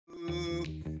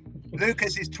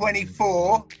Lucas is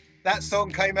 24. That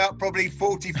song came out probably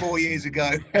 44 years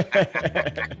ago.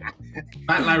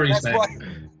 Matt Larry's there.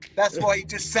 That's why he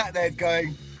just sat there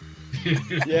going.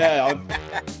 Yeah,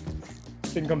 I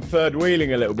think I'm third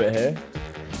wheeling a little bit here.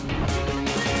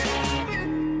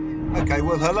 Okay,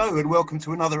 well, hello and welcome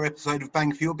to another episode of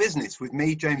Bang for Your Business with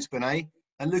me, James Bonet,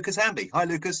 and Lucas Hamby. Hi,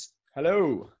 Lucas.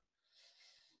 Hello.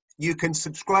 You can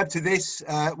subscribe to this.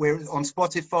 We're on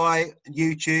Spotify,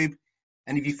 YouTube,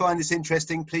 and if you find this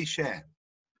interesting, please share.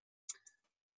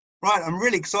 Right, I'm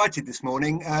really excited this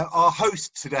morning. Our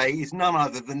host today is none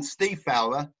other than Steve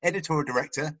Fowler, Editorial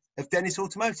Director of Dennis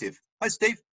Automotive. Hi,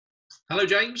 Steve. Hello,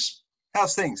 James.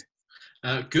 How's things?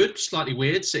 Good, slightly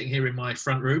weird, sitting here in my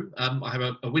front room. I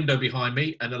have a window behind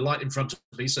me and a light in front of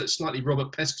me, so it's slightly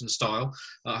Robert Peston style.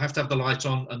 I have to have the light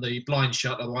on and the blind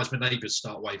shut, otherwise my neighbours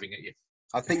start waving at you.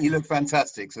 I think you look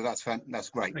fantastic, so that's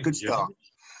great. Thank Good you. start.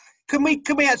 Can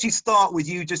we actually start with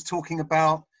you just talking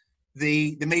about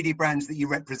the media brands that you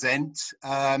represent,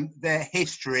 their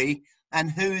history, and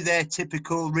who their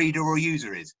typical reader or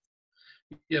user is?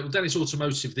 Yeah, well, Dennis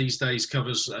Automotive these days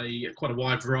covers quite a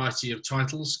wide variety of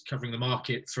titles, covering the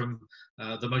market from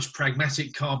the most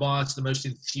pragmatic car buyer to the most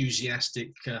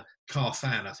enthusiastic car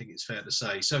fan, I think it's fair to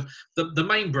say. So the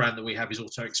main brand that we have is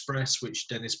Auto Express, which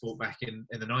Dennis bought back in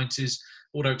the 90s.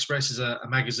 Auto Express is a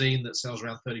magazine that sells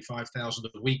around 35,000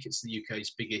 a week. It's the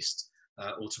UK's biggest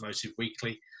automotive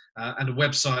weekly, and a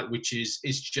website which is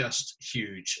just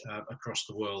huge across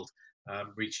the world.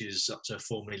 Reaches up to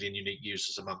 4 million unique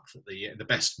users a month in the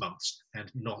best months, and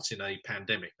not in a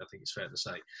pandemic, I think it's fair to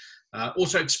say.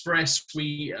 Auto Express,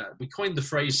 we coined the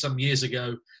phrase some years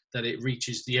ago that it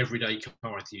reaches the everyday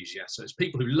car enthusiast. So it's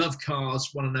people who love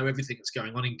cars, want to know everything that's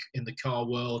going on in the car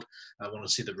world, want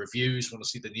to see the reviews, want to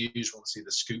see the news, want to see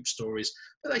the scoop stories,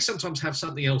 but they sometimes have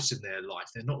something else in their life.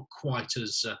 They're not quite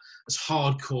as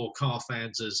hardcore car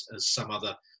fans as some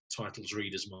other titles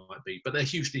readers might be, but they're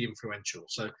hugely influential.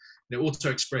 So,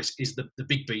 Auto Express is the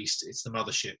big beast. It's the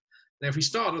mothership. Now, if we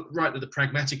start right at the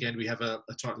pragmatic end, we have a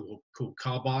title called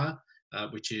Car Buyer,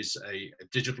 which is a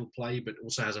digital play, but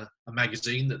also has a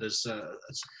magazine that has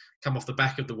come off the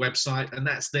back of the website, and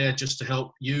that's there just to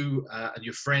help you and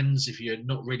your friends, if you're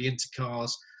not really into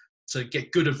cars, to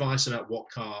get good advice about what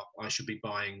car I should be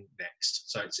buying next.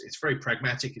 So it's very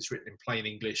pragmatic. It's written in plain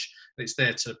English. It's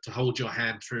there to hold your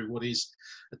hand through what is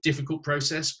a difficult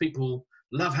process. People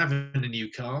love having a new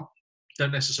car,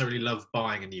 don't necessarily love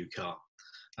buying a new car.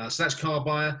 So that's Car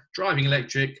Buyer. Driving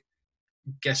electric.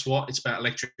 Guess what? It's about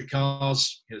electric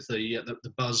cars. It's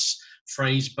the buzz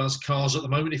phrase, buzz cars at the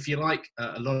moment, if you like.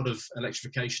 A lot of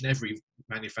electrification. Every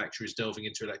manufacturer is delving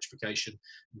into electrification.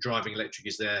 Driving electric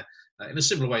is there in a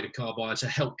similar way to Car Buyer to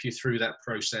help you through that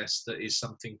process that is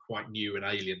something quite new and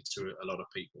alien to a lot of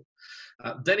people.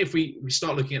 Then if we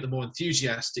start looking at the more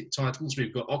enthusiastic titles,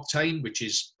 we've got Octane, which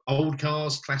is old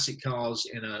cars, classic cars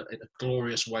in a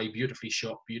glorious way, beautifully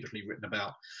shot, beautifully written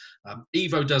about.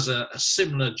 Evo does a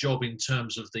similar job in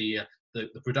terms of the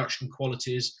production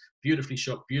qualities, beautifully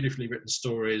shot, beautifully written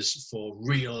stories for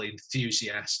real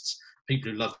enthusiasts,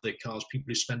 people who love their cars, people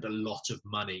who spend a lot of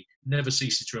money. Never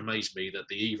ceases to amaze me that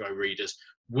the Evo readers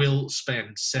will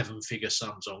spend seven-figure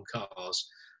sums on cars.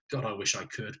 God, I wish I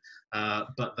could,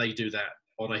 but they do that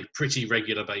on a pretty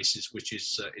regular basis, which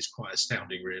is quite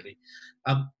astounding, really.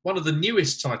 One of the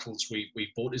newest titles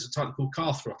we bought is a title called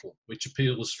Car Throttle, which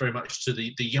appeals very much to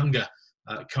the younger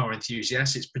car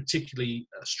enthusiasts. It's particularly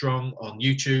strong on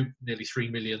YouTube, nearly 3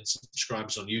 million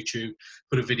subscribers on YouTube.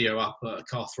 Put a video up, a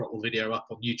Car Throttle video up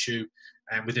on YouTube,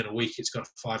 and within a week it's got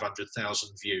 500,000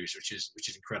 views, which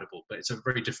is incredible. But it's a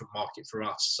very different market for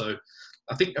us. So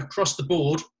I think across the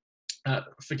board,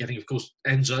 forgetting, of course,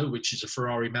 Enzo, which is a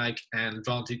Ferrari mag, and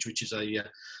Vantage, which is an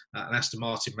Aston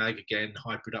Martin mag, again,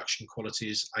 high production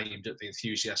qualities aimed at the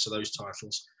enthusiasts of those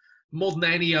titles. More than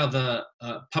any other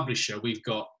publisher, we've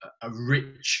got a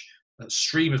rich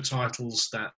stream of titles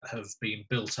that have been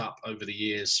built up over the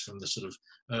years from the sort of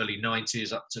early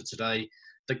 90s up to today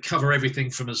that cover everything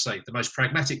from, as I say, the most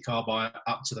pragmatic car buyer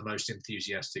up to the most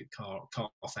enthusiastic car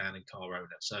fan and car owner.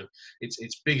 So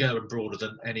it's bigger and broader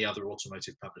than any other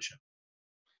automotive publisher.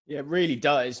 Yeah, it really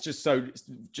does. Just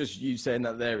you saying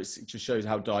that there, it just shows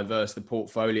how diverse the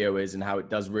portfolio is and how it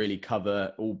does really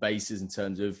cover all bases in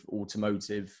terms of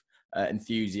automotive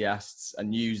enthusiasts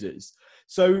and users.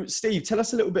 So, Steve, tell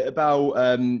us a little bit about,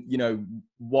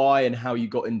 why and how you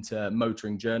got into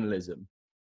motoring journalism.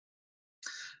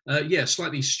 Yeah,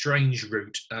 slightly strange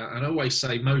route. And I always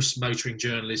say most motoring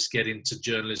journalists get into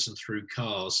journalism through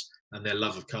cars and their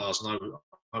love of cars. And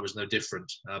I was no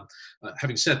different.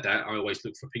 Having said that, I always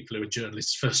look for people who are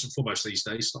journalists first and foremost these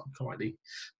days, not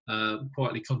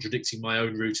quietly contradicting my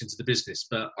own route into the business.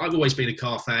 But I've always been a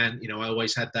car fan. You know, I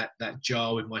always had that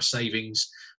jar with my savings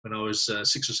when I was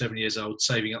 6 or 7 years old,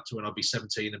 saving up to when I'd be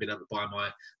 17 and been able to buy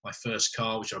my first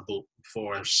car, which I bought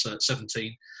before I was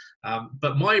 17.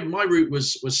 But my route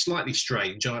was slightly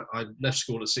strange. I left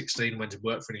school at 16 and went to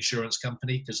work for an insurance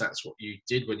company, because that's what you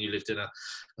did when you lived in a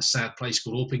sad place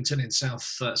called Orpington in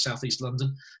southeast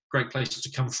London. Great place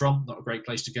to come from, not a great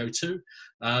place to go to.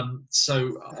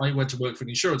 So I went to work for an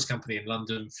insurance company in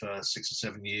London for 6 or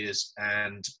 7 years,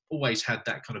 and always had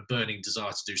that kind of burning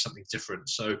desire to do something different.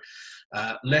 So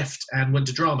left and went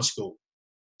to drama school.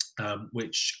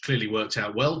 Which clearly worked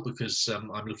out well, because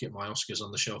I'm looking at my Oscars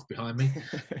on the shelf behind me.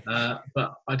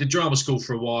 But I did drama school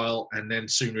for a while, and then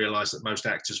soon realised that most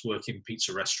actors work in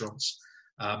pizza restaurants.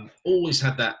 Always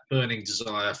had that burning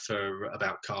desire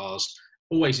about cars.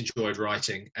 Always enjoyed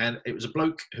writing, and it was a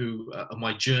bloke who, on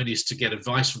my journeys to get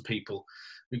advice from people,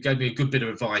 who gave me a good bit of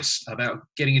advice about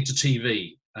getting into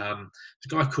TV. A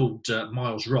guy called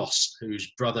Miles Ross,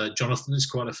 whose brother Jonathan is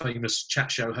quite a famous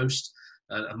chat show host.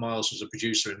 And Miles was a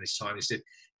producer in this time. He said,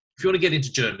 if you want to get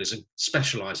into journalism,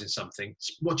 specialise in something,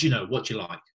 what do you know? What do you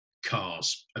like?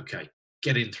 Cars. Okay,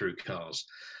 get in through cars.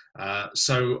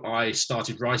 So I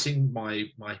started writing. My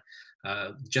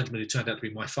gentleman who turned out to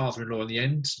be my father-in-law in the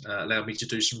end allowed me to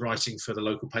do some writing for the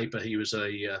local paper he was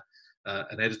an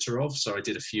editor of. So I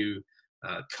did a few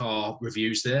car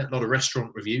reviews there, a lot of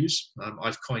restaurant reviews.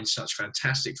 I've coined such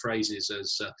fantastic phrases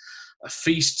as a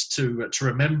feast to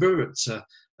remember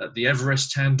at the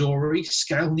Everest Tandoori,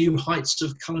 scale new heights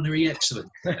of culinary excellence.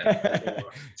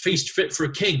 Feast fit for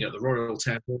a king at the Royal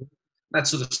Tandoori, that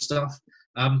sort of stuff.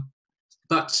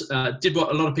 But did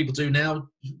what a lot of people do now,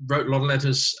 wrote a lot of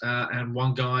letters, and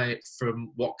one guy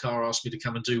from What Car asked me to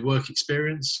come and do work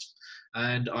experience,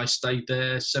 and I stayed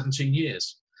there 17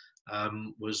 years.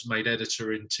 Was made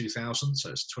editor in 2000,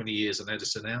 so it's 20 years an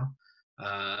editor now,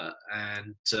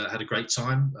 and had a great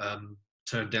time.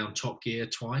 Turned down Top Gear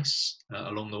twice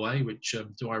along the way, which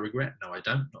do I regret? No, I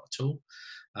don't, not at all.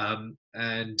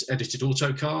 And edited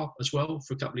Autocar as well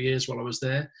for a couple of years while I was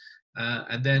there.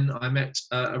 And then I met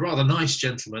a rather nice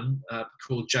gentleman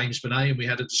called James Benet, and we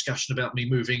had a discussion about me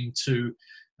moving to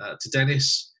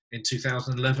Dennis in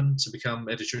 2011 to become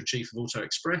editor-in-chief of Auto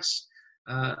Express.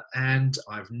 And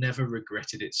I've never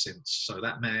regretted it since. So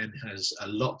that man has a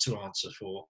lot to answer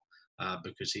for,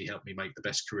 because he helped me make the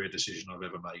best career decision I've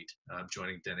ever made,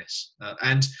 joining Dennis.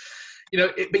 And, you know,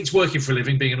 it beats working for a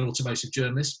living, being an automotive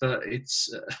journalist, but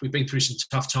we've been through some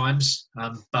tough times.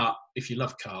 But if you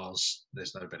love cars,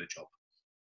 there's no better job.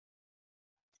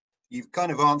 You've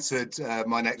kind of answered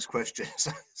my next question.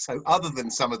 So other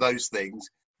than some of those things,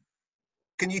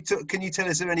 can you tell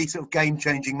us, are there any sort of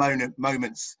game-changing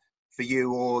moments for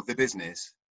you or the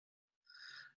business?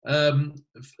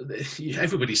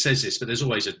 Everybody says this, but there's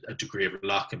always a degree of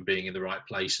luck and being in the right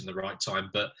place in the right time.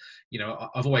 But, you know,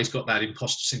 I've always got that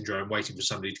imposter syndrome, waiting for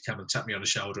somebody to come and tap me on the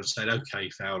shoulder and say, okay,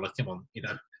 Fowler, come on, you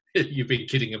know, you've been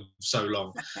kidding them so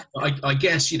long. I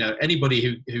guess, you know,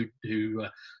 anybody who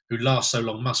lasts so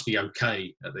long must be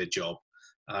okay at their job.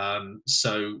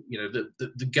 So, you know,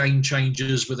 the game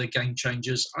changers, were they game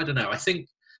changers? I don't know. I think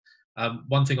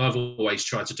one thing I've always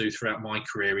tried to do throughout my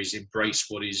career is embrace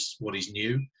what is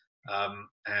new,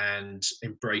 and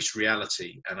embrace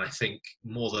reality. And I think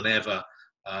more than ever,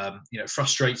 you know, it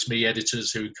frustrates me,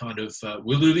 editors who kind of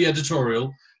will do the editorial,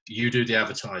 you do the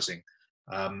advertising,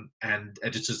 and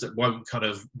editors that won't kind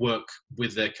of work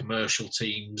with their commercial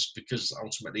teams, because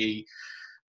ultimately,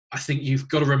 I think you've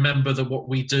got to remember that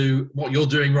what you're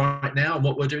doing right now and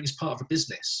what we're doing is part of a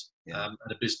business. Yeah. And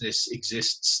a business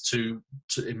exists to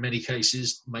in many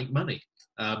cases make money,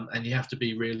 and you have to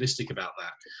be realistic about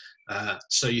that.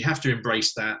 So you have to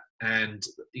embrace that. And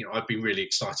you know, I've been really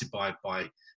excited by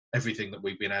everything that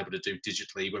we've been able to do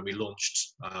digitally. When we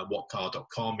launched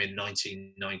whatcar.com in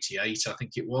 1998, I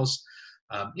think it was,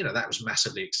 you know, that was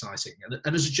massively exciting.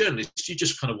 And as a journalist, you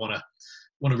just kind of want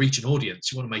to reach an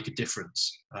audience, you want to make a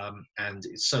difference. And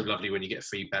it's so lovely when you get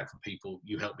feedback from people,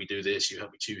 you helped me do this, you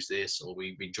helped me choose this, or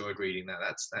we enjoyed reading that.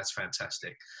 That's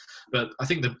fantastic. But I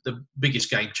think the biggest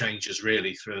game changers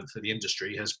really for the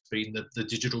industry has been the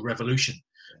digital revolution,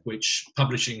 which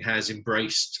publishing has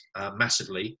embraced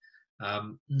massively.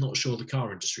 Not sure the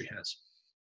car industry has.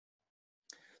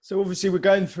 So obviously we're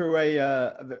going through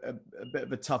a bit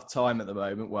of a tough time at the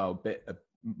moment. Well, a bit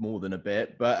more than a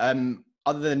bit, but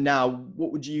other than now,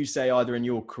 what would you say, either in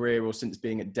your career or since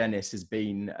being at Dennis, has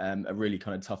been a really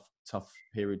kind of tough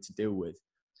period to deal with?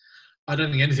 I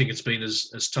don't think anything has been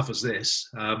as tough as this.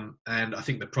 And I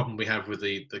think the problem we have with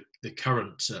the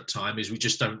current time is we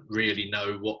just don't really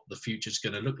know what the future is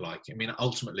going to look like. I mean,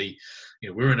 ultimately,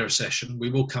 we're in a recession.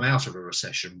 We will come out of a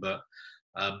recession, but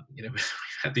we've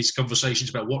had these conversations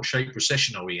about what shape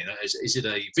recession are we in? Is it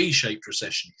a V-shaped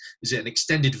recession? Is it an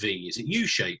extended V? Is it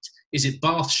U-shaped? Is it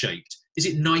Bath-shaped? Is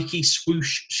it Nike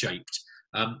swoosh-shaped?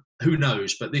 Who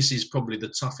knows? But this is probably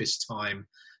the toughest time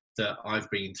that I've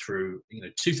been through.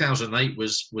 2008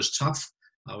 was tough.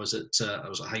 I was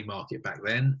at Haymarket back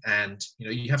then, and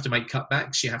you have to make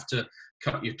cutbacks. You have to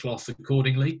cut your cloth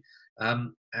accordingly.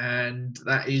 And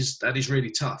that is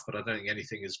really tough, but I don't think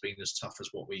anything has been as tough as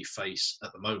what we face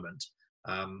at the moment,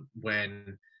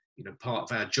 when part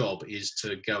of our job is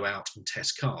to go out and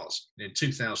test cars. In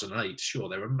 2008, sure,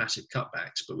 there were massive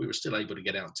cutbacks, but we were still able to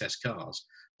get out and test cars.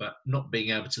 But not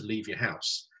being able to leave your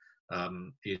house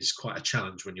is quite a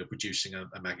challenge when you're producing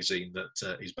a magazine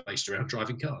that is based around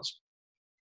driving cars.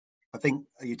 I think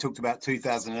you talked about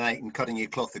 2008 and cutting your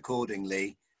cloth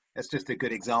accordingly. That's just a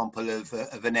good example of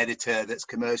an editor that's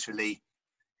commercially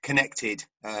connected,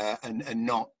 and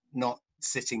not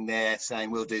sitting there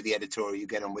saying we'll do the editorial, you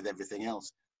get on with everything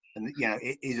else. And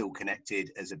it is all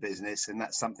connected as a business, and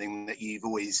that's something that you've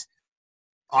always,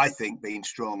 I think, been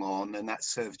strong on, and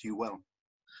that's served you well.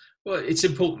 Well, it's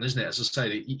important, isn't it? As I say,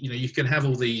 that you can have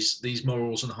all these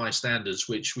morals and high standards,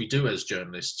 which we do as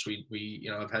journalists.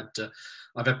 I've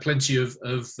had plenty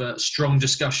of strong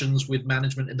discussions with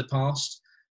management in the past.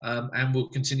 And will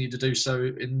continue to do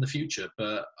so in the future.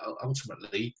 But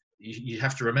ultimately, you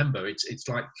have to remember, it's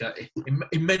like,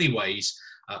 in many ways,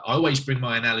 I always bring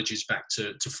my analogies back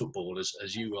to football,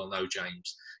 as you well know,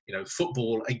 James.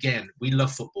 Football, again, we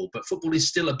love football, but football is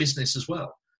still a business as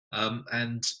well.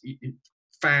 And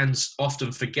fans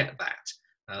often forget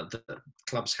that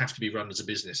clubs have to be run as a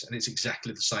business, and it's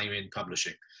exactly the same in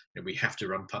publishing. We have to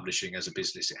run publishing as a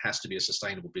business. It has to be a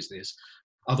sustainable business.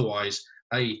 Otherwise,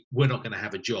 A, we're not going to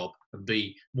have a job, and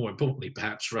B, more importantly,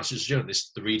 perhaps for us as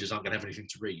journalists, the readers aren't going to have anything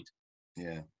to read.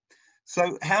 Yeah.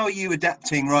 So how are you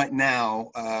adapting right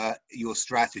now, your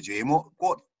strategy, and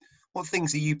what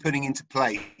things are you putting into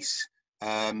place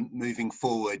moving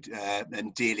forward,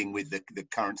 and dealing with the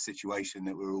current situation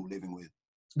that we're all living with?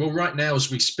 Well, right now, as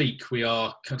we speak, we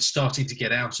are kind of starting to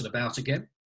get out and about again.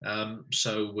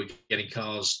 So we're getting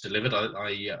cars delivered.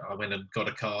 I went and got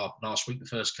a car last week, the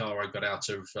first car I got out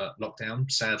of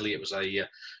lockdown. Sadly, it was a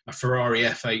Ferrari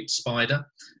F8 Spider,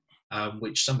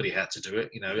 which somebody had to do it,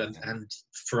 and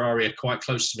Ferrari are quite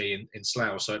close to me in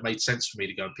Slough, so it made sense for me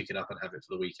to go and pick it up and have it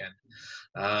for the weekend.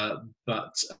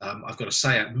 But I've got a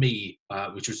Seat Me,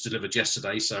 which was delivered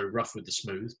yesterday, so rough with the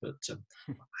smooth, but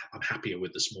I'm happier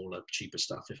with the smaller, cheaper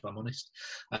stuff, if I'm honest.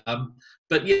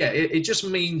 But yeah, it just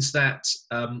means that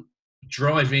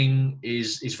driving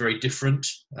is very different.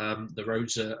 The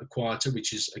roads are quieter,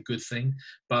 which is a good thing.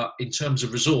 But in terms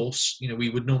of resource, we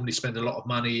would normally spend a lot of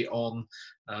money on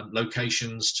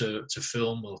locations to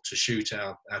film or to shoot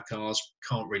our cars.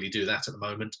 Can't really do that at the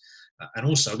moment. And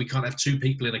also, we can't have two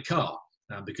people in a car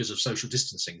because of social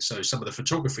distancing. So some of the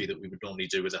photography that we would normally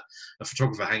do with a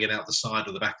photographer hanging out the side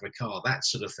or the back of a car, that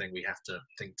sort of thing we have to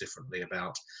think differently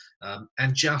about.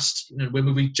 And just,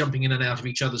 when we're jumping in and out of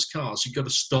each other's cars, you've got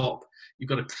to stop, you've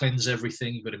got to cleanse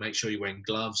everything, you've got to make sure you're wearing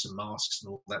gloves and masks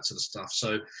and all that sort of stuff.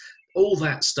 So all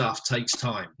that stuff takes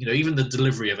time. Even the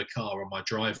delivery of a car on my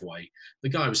driveway, the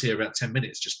guy was here about 10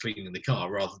 minutes just cleaning the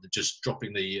car rather than just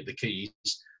dropping the keys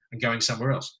and going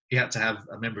somewhere else. He had to have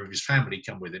a member of his family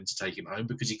come with him to take him home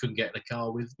because he couldn't get in a car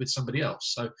with somebody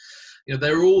else. So,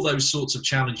 there are all those sorts of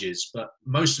challenges, but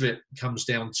most of it comes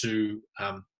down to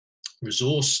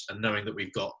resource and knowing that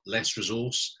we've got less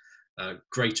resource,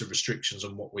 greater restrictions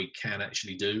on what we can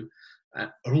actually do. And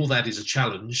all that is a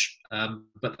challenge,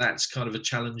 but that's kind of a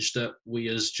challenge that we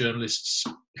as journalists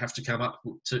have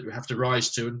to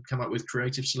rise to and come up with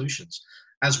creative solutions,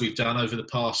 as we've done over the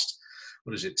past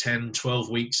 10, 12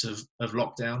 weeks of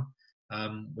lockdown.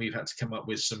 We've had to come up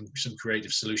with some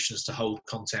creative solutions to hold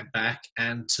content back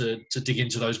and to dig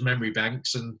into those memory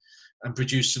banks and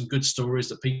produce some good stories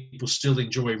that people still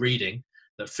enjoy reading,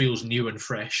 that feels new and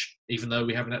fresh, even though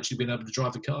we haven't actually been able to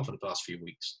drive the car for the past few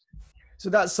weeks. So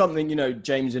that's something,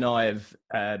 James and I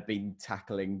have been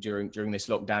tackling during this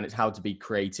lockdown. It's how to be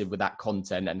creative with that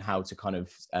content and how to kind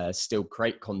of still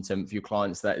create content for your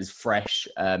clients that is fresh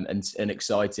and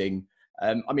exciting.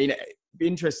 I'd be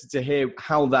interested to hear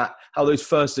how those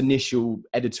first initial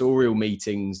editorial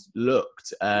meetings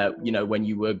looked, when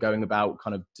you were going about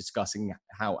kind of discussing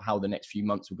how the next few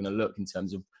months were going to look in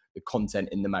terms of the content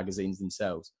in the magazines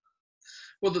themselves.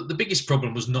 Well, the biggest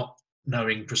problem was not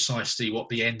knowing precisely what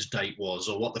the end date was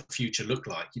or what the future looked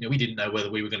like. You know, we didn't know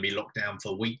whether we were going to be locked down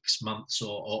for weeks, months,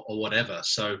 or whatever.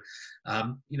 So,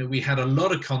 you know, we had a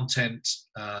lot of content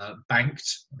banked.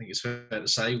 I think it's fair to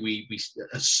say we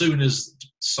as soon as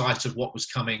sight of what was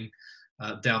coming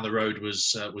down the road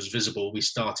was visible, we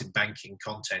started banking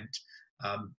content.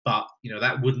 But you know,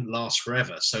 that wouldn't last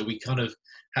forever. So we kind of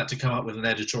had to come up with an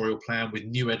editorial plan with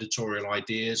new editorial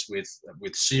ideas, with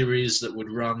series that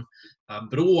would run,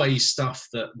 but always stuff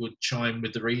that would chime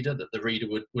with the reader, that the reader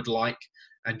would like,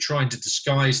 and trying to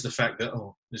disguise the fact that,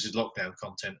 oh, this is lockdown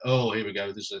content. Oh, here we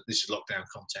go. This is lockdown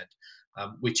content,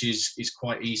 which is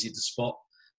quite easy to spot.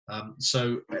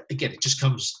 So again, it just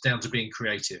comes down to being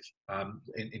creative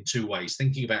in two ways,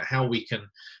 thinking about how we can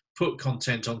put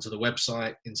content onto the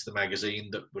website, into the magazine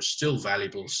that was still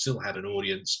valuable, still had an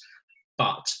audience,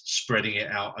 but spreading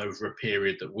it out over a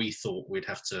period that we thought we'd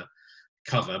have to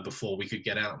cover before we could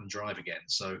get out and drive again.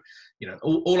 So, you know,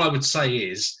 all I would say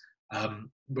is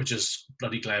we're just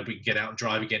bloody glad we can get out and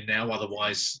drive again now.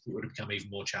 Otherwise, it would have become even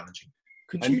more challenging.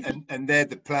 And they're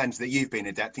the plans that you've been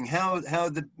adapting. How are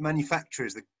the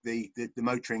manufacturers, the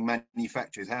motoring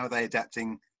manufacturers, how are they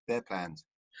adapting their plans?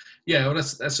 Yeah, well,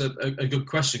 that's a good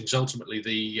question, because ultimately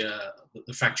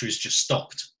the factories just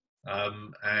stopped,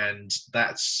 and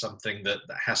that's something that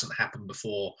hasn't happened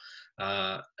before,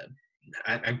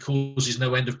 and causes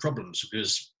no end of problems,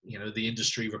 because you know the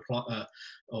industry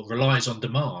relies on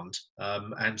demand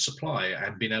and supply,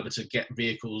 and being able to get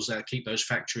vehicles, keep those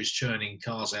factories churning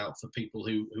cars out for people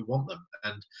who want them.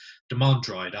 And demand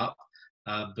dried up,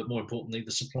 but more importantly,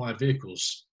 the supply of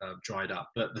vehicles dried up.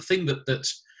 But the thing that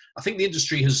I think the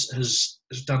industry has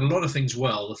done a lot of things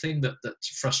well. The thing that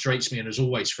frustrates me and has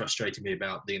always frustrated me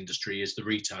about the industry is the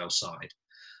retail side.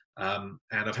 And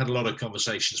I've had a lot of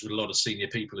conversations with a lot of senior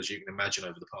people, as you can imagine,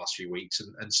 over the past few weeks,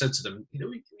 and said to them, you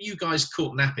know, you guys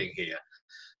caught napping here,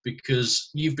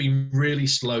 because you've been really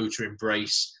slow to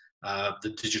embrace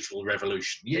the digital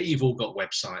revolution. Yeah, you've all got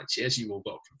websites. Yes, you've all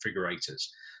got configurators.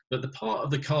 But the part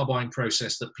of the car buying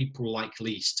process that people like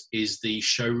least is the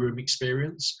showroom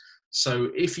experience. So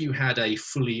if you had a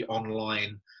fully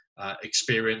online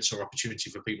experience or opportunity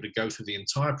for people to go through the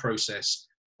entire process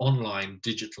online,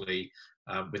 digitally,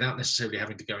 without necessarily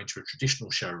having to go into a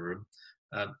traditional showroom,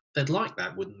 they'd like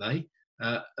that, wouldn't they?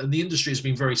 And the industry has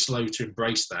been very slow to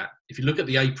embrace that. If you look at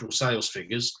the April sales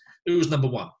figures, who was number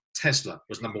one? Tesla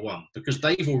was number one, because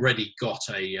they've already got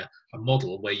a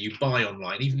model where you buy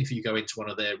online. Even if you go into one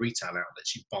of their retail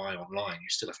outlets, you buy online. You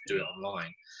still have to do it online.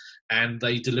 And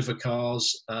they deliver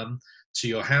cars to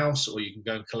your house, or you can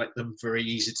go and collect them. Very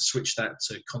easy to switch that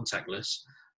to contactless.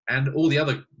 And all the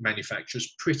other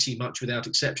manufacturers, pretty much without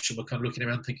exception, were kind of looking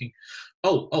around thinking,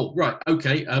 oh, right,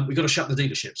 okay, we've got to shut the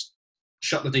dealerships.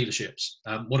 Shut the dealerships.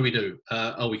 What do we do?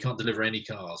 We can't deliver any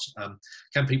cars.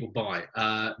 Can people buy?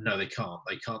 No, they can't.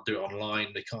 They can't do it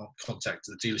online. They can't contact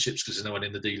the dealerships because there's no one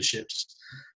in the dealerships.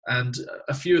 And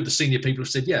a few of the senior people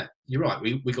have said, yeah, you're right,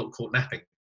 we got caught napping.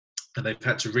 And they've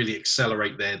had to really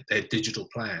accelerate their digital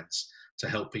plans to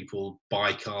help people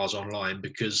buy cars online,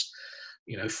 because,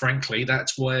 you know, frankly,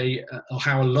 that's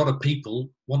how a lot of people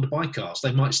want to buy cars.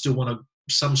 They might still want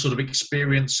some sort of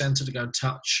experience centre to go and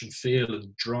touch and feel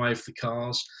and drive the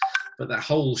cars, but that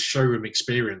whole showroom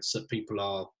experience that people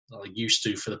are used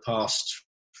to for the past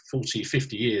 40,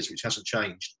 50 years, which hasn't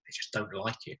changed, they just don't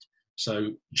like it. So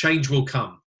change will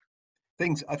come.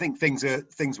 I think things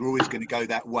were always going to go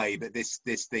that way, but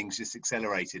this thing's just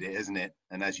accelerated it, hasn't it?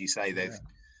 And as you say, they're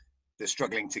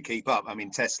struggling to keep up. I mean,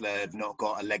 Tesla have not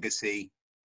got a legacy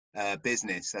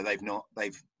business, so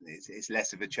it's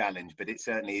less of a challenge, but it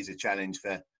certainly is a challenge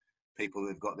for people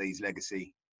who've got these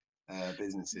legacy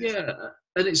businesses. Yeah,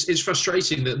 and it's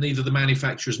frustrating that neither the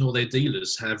manufacturers nor their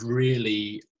dealers have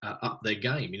really upped their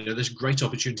game. You know, there's great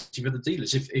opportunity for the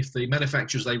dealers. If the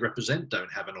manufacturers they represent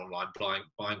don't have an online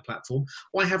buying platform,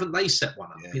 why haven't they set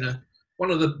one up? Yeah. You know,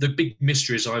 one of the big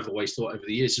mysteries I've always thought over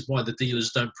the years is why the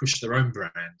dealers don't push their own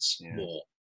brands more.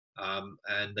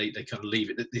 And they kind of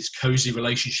leave it. This cozy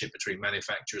relationship between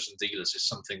manufacturers and dealers is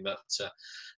something that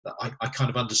I kind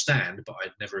of understand, but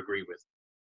I'd never agree with.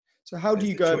 So how do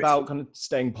you go about kind of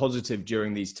staying positive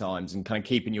during these times and kind of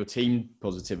keeping your team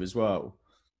positive as well?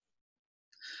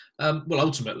 Well,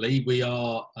 ultimately, we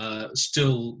are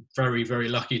still very, very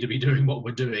lucky to be doing what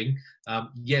we're doing.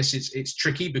 Yes, it's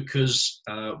tricky because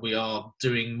we are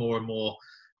doing more and more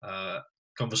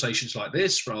conversations like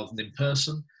this rather than in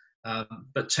person.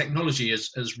 But technology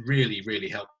has really, really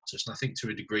helped us. And I think to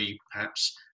a degree,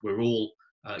 perhaps we're all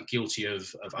guilty of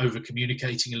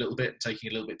over-communicating a little bit,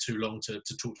 taking a little bit too long to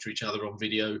talk to each other on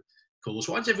video. calls.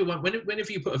 Why does everyone,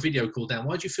 whenever you put a video call down,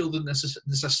 why do you feel the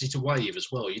necessity to wave as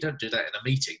well? You don't do that in a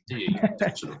meeting, do you? You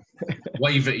don't sort of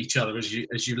wave at each other as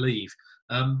you leave.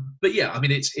 But yeah, I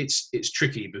mean, it's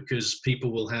tricky because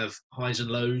people will have highs and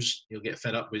lows. You'll get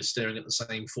fed up with staring at the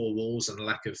same four walls and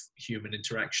lack of human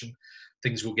interaction.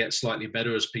 Things will get slightly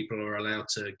better as people are allowed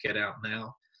to get out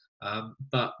now.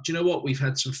 But do you know what? We've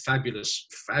had some fabulous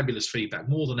feedback,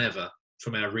 more than ever,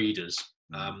 from our readers,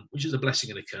 which is a blessing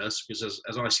and a curse, because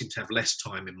as I seem to have less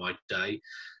time in my day,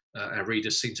 our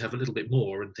readers seem to have a little bit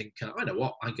more and think, I know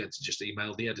what, I'm going to just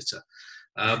email the editor.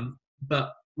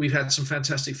 But we've had some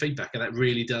fantastic feedback, and that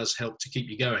really does help to keep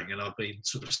you going. And I've been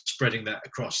sort of spreading that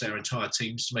across our entire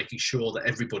teams, to making sure that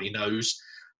everybody knows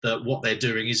that what they're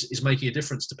doing is making a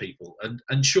difference to people.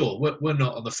 And sure, we're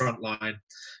not on the front line,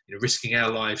 risking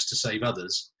our lives to save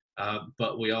others,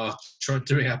 but we are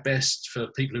doing our best for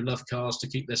people who love cars to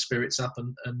keep their spirits up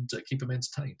and keep them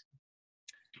entertained.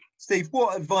 Steve,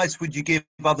 what advice would you give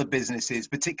other businesses,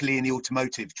 particularly in the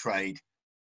automotive trade,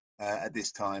 at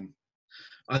this time?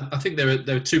 I think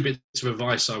there are two bits of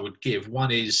advice I would give.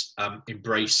 One is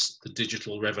embrace the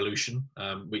digital revolution,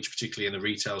 which particularly in the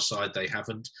retail side they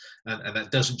haven't, and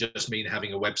that doesn't just mean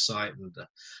having a website and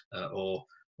or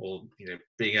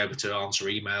being able to answer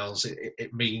emails.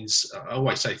 It means, I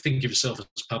always say, think of yourself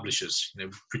as publishers.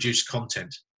 Produce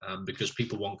content, because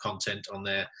people want content on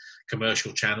their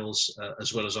commercial channels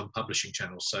as well as on publishing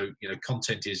channels. So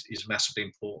content is massively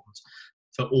important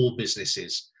for all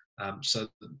businesses. So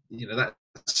that's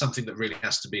something that really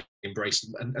has to be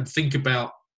embraced, and think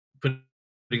about putting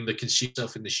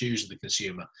yourself in the shoes of the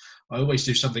consumer. I always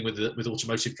do something with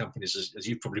automotive companies, as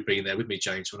you've probably been there with me,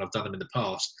 James, when I've done them in the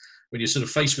past. When you're sort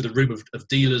of faced with a room of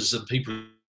dealers and people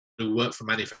who work for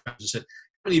manufacturers, and said,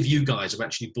 how many of you guys have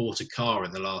actually bought a car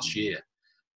in the last year?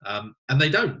 And they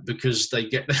don't, because they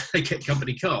get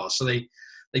company cars, so they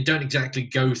don't exactly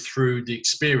go through the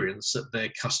experience that their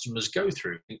customers go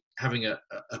through. Having a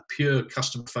pure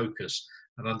customer focus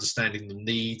and understanding the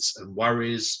needs and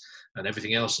worries and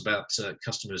everything else about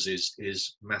customers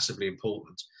is massively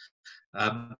important.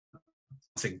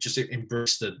 I think just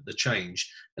embrace the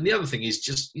change. And the other thing is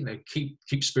just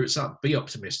keep spirits up, be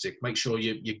optimistic, make sure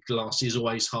your glass is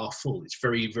always half full. It's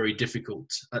very, very difficult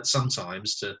at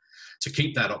sometimes to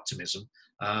keep that optimism.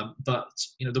 But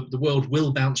the world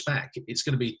will bounce back. It's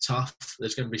going to be tough.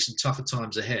 There's going to be some tougher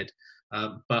times ahead.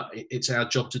 But it's our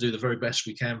job to do the very best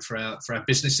we can for our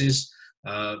businesses,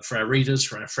 for our readers,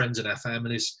 for our friends and our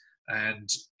families. And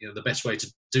the best way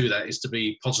to do that is to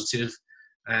be positive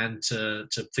and to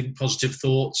think positive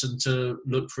thoughts and to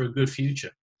look for a good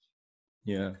future.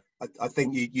 Yeah, I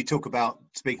think you talk about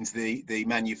speaking to the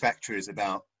manufacturers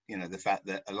about the fact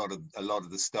that a lot of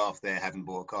the staff there haven't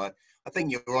bought a car. I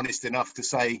think you're honest enough to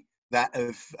say that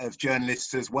of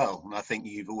journalists as well. And I think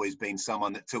you've always been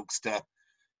someone that talks to,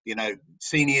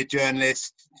 senior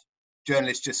journalists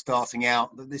just starting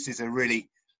out, that this is a really,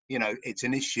 it's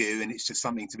an issue, and it's just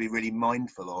something to be really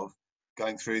mindful of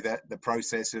going through the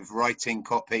process of writing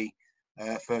copy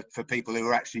for people who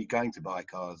are actually going to buy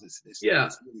cars. It's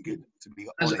really good to be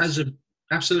honest.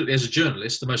 Absolutely, as a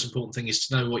journalist, the most important thing is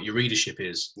to know what your readership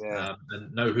is,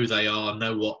 and know who they are,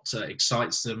 know what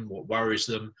excites them, what worries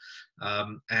them.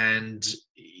 And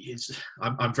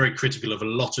I'm very critical of a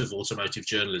lot of automotive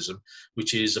journalism,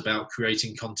 which is about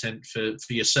creating content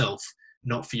for yourself,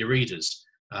 not for your readers,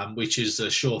 which is a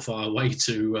surefire way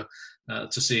to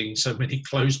seeing so many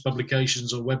closed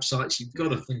publications or websites. You've got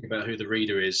to think about who the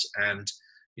reader is. And,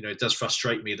 it does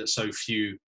frustrate me that so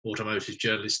few automotive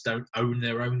journalists don't own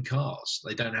their own cars.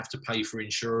 They don't have to pay for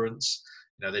insurance.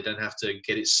 They don't have to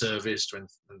get it serviced when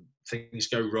things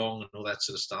go wrong and all that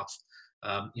sort of stuff.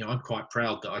 I'm quite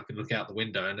proud that I can look out the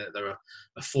window and there are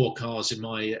 4 cars in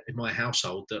my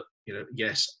household that,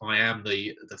 yes, I am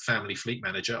the family fleet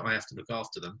manager. I have to look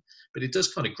after them, but it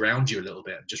does kind of ground you a little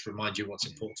bit and just remind you what's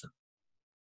important.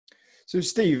 So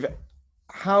Steve,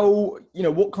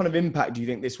 what kind of impact do you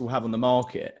think this will have on the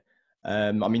market?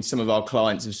 Some of our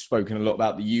clients have spoken a lot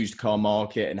about the used car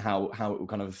market and how it will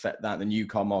kind of affect that, the new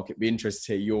car market. Be interested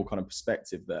to hear your kind of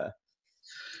perspective there.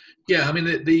 Yeah,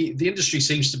 the industry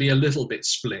seems to be a little bit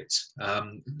split.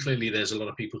 Clearly, there's a lot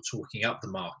of people talking up the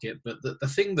market, but the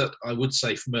thing that I would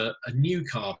say from a new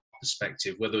car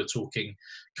perspective, whether we're talking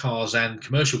cars and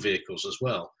commercial vehicles as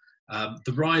well,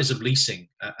 the rise of leasing,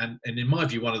 and in my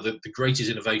view, one of the greatest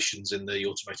innovations in the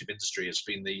automotive industry has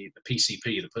been the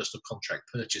PCP, the Personal Contract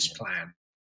Purchase Plan.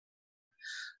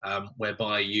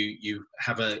 whereby you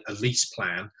have a lease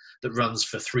plan that runs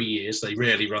for 3 years. They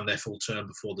rarely run their full term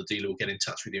before the dealer will get in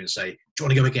touch with you and say, do you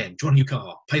want to go again? Do you want a new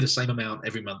car? Pay the same amount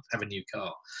every month, have a new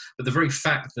car. But the very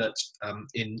fact that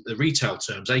in the retail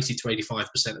terms, 80 to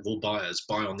 85% of all buyers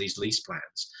buy on these lease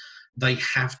plans, they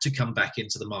have to come back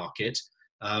into the market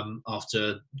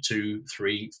after 2,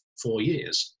 3, 4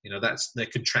 years. They're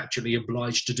contractually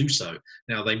obliged to do so.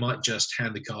 Now, they might just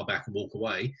hand the car back and walk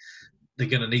away. They're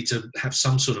going to need to have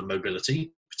some sort of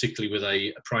mobility, particularly with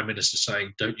a prime minister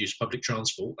saying, don't use public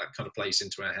transport. That kind of plays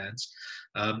into our hands.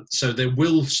 So there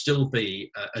will still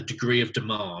be a degree of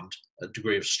demand, a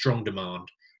degree of strong demand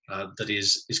that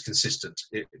is consistent.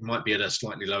 It might be at a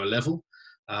slightly lower level,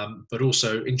 but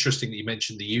also interesting that you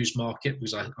mentioned the used market,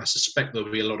 because I suspect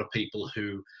there'll be a lot of people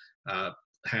who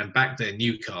hand back their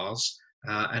new cars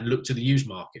and look to the used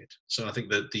market. So I think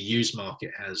that the used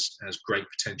market has great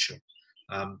potential.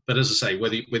 But as I say,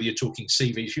 whether you're talking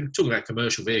CV, if you're talking about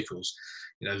commercial vehicles,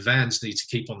 vans need to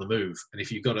keep on the move. And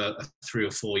if you've got a 3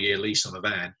 or 4 year lease on a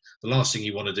van, the last thing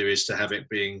you want to do is to have it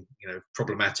being,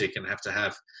 problematic and have to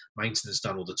have maintenance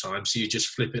done all the time. So you just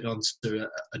flip it onto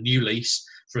a new lease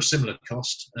for a similar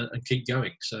cost and keep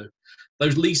going. So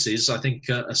those leases, I think,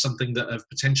 are something that have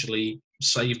potentially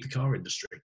saved the car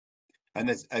industry. And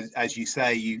as you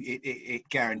say, it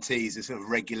guarantees a sort of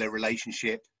regular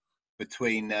relationship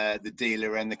between the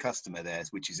dealer and the customer there,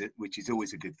 which is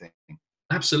always a good thing.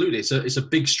 Absolutely, it's a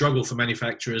big struggle for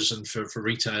manufacturers and for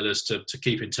retailers to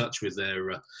keep in touch with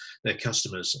their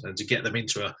customers and to get them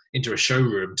into a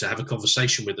showroom to have a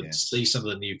conversation with them, to see some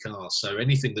of the new cars. So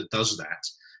anything that does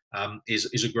that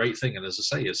is a great thing. And as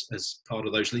I say, as part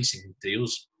of those leasing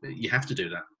deals, you have to do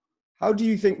that. How do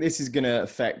you think this is going to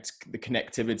affect the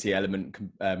connectivity element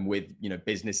with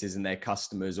businesses and their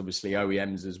customers, obviously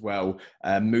OEMs as well,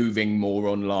 moving more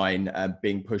online,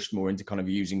 being pushed more into kind of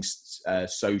using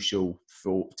social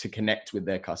to connect with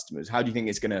their customers? How do you think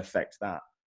it's going to affect that?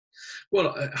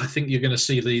 Well, I think you're going to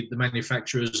see the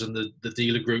manufacturers and the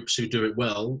dealer groups who do it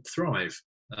well thrive,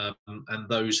 and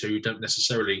those who don't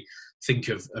necessarily think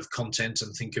of content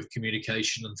and think of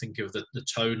communication and think of the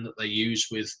tone that they use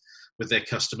with their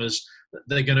customers,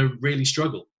 they're going to really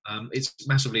struggle. It's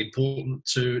massively important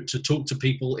to talk to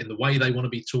people in the way they want to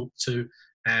be talked to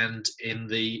and in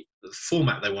the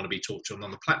format they want to be talked to and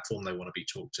on the platform they want to be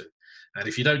talked to. And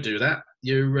if you don't do that,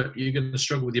 you're going to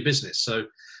struggle with your business. So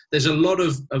there's a lot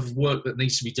of work that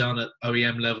needs to be done at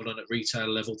OEM level and at retail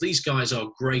level. These guys are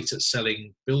great at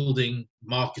selling, building,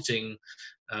 marketing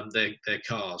their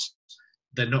cars.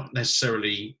 They're not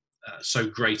necessarily so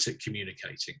great at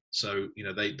communicating. So,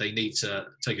 they need to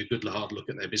take a good hard look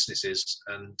at their businesses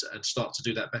and start to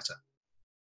do that better.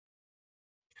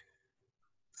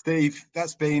 Steve,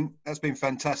 that's been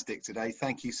fantastic today.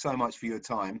 Thank you so much for your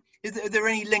time. Are there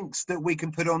any links that we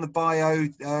can put on the bio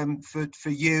for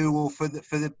you or for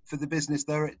the business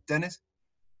there at Dennis?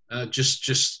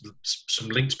 Just some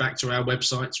links back to our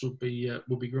websites would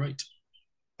be great.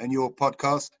 And your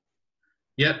podcast?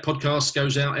 Yeah, podcast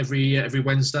goes out every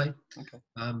Wednesday. Okay.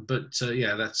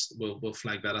 We'll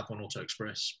flag that up on Auto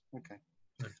Express. Okay.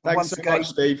 Thanks so much,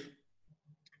 Steve.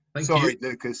 Thank you,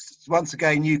 Lucas. Once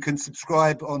again, you can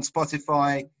subscribe on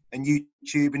Spotify and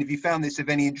YouTube, and if you found this of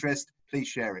any interest, please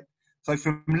share it. So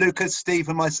from Lucas, Steve,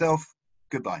 and myself,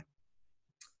 goodbye.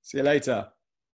 See you later.